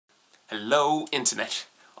Hello Internet,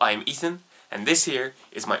 I am Ethan and this here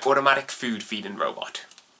is my automatic food feeding robot.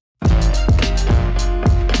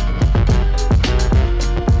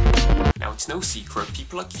 Now it's no secret,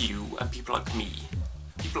 people like you and people like me,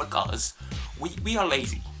 people like us, we are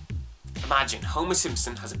lazy. Imagine Homer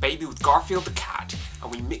Simpson has a baby with Garfield the cat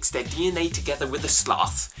and we mix their DNA together with a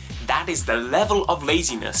sloth. That is the level of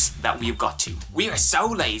laziness that we've got to. We are so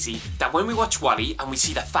lazy that when we watch WALL-E and we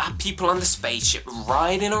see the fat people on the spaceship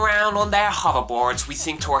riding around on their hoverboards, we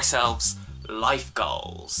think to ourselves, life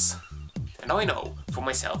goals. And I know for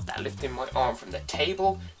myself that lifting my arm from the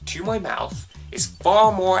table to my mouth is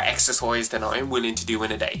far more exercise than I am willing to do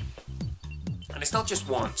in a day. And it's not just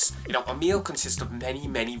once, you know, a meal consists of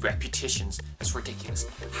many repetitions. It's ridiculous.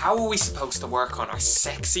 How are we supposed to work on our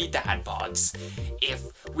sexy dad bods if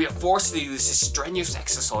we are forced to do this strenuous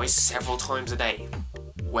exercise several times a day?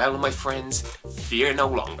 Well, my friends, fear no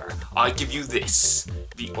longer. I give you this,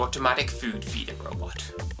 the automatic food feeding robot.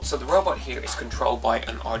 So the robot here is controlled by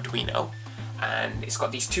an Arduino and it's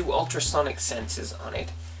got these two ultrasonic sensors on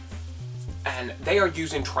it. And they are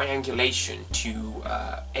using triangulation to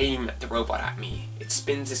aim the robot at me. It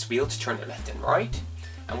spins this wheel to turn it left and right.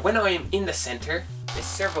 And when I am in the center, this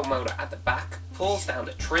servo motor at the back pulls down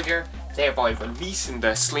the trigger, thereby releasing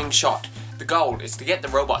the slingshot. The goal is to get the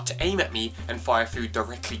robot to aim at me and fire food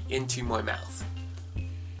directly into my mouth.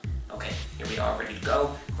 Okay, here we are, ready to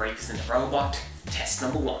go. Brakes in the robot. Test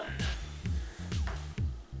number 1.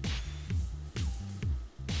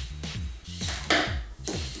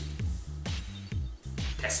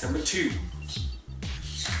 Test number 2.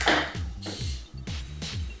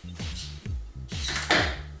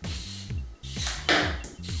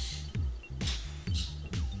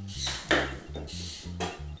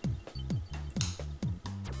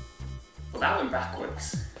 Well, that went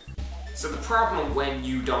backwards. So the problem when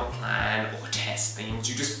you don't plan or test things,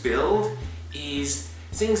 you just build, is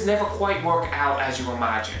things never quite work out as you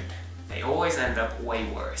imagined. They always end up way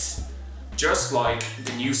worse. Just like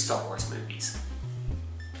the new Star Wars movies.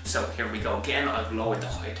 So here we go again, I've lowered the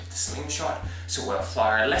height of the slingshot, so we'll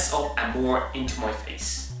fire less up and more into my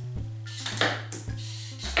face.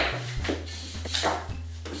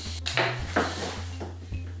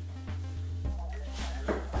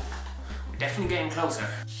 We're definitely getting closer.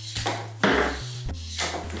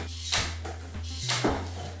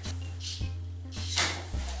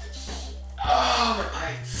 Oh, my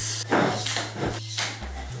eyes.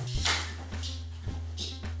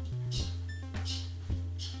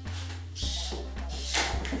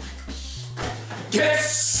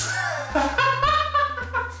 Yes!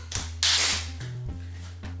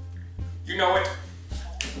 You know it.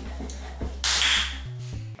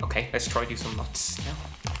 Okay, let's try do some nuts now.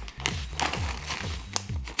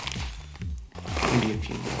 Maybe a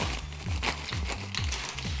few more.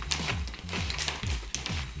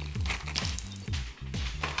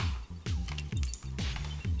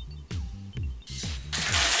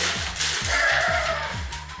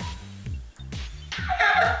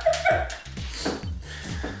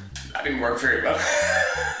 That didn't work very well.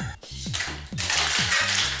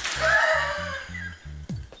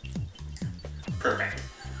 Perfect.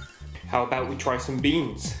 How about we try some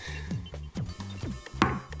beans?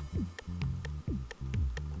 I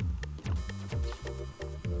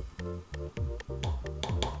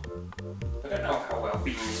don't know how well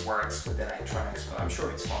beans works with the electronics, but I'm sure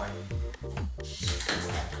it's fine.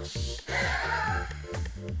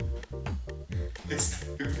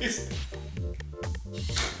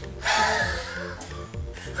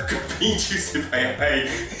 Look at bean juice in my eye.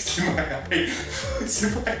 It's in my eye. It's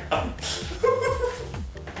in my eye.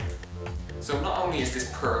 So not only is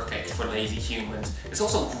this perfect for lazy humans, it's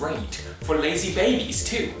also great for lazy babies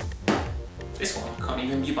too. This one can't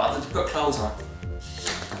even be bothered to put clothes on.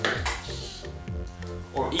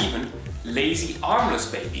 Or even lazy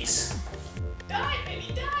armless babies. Die,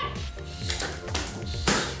 baby, die!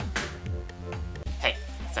 Hey,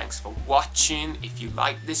 thanks for watching. If you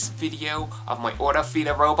like this video of my auto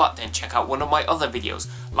feeder robot, then check out one of my other videos,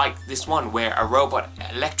 like this one where a robot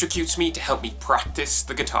electrocutes me to help me practice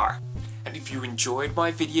the guitar. And if you enjoyed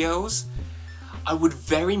my videos, I would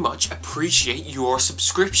very much appreciate your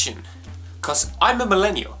subscription. Because I'm a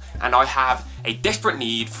millennial and I have a desperate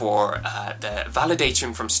need for the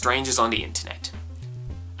validation from strangers on the internet.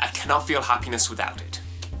 I cannot feel happiness without it.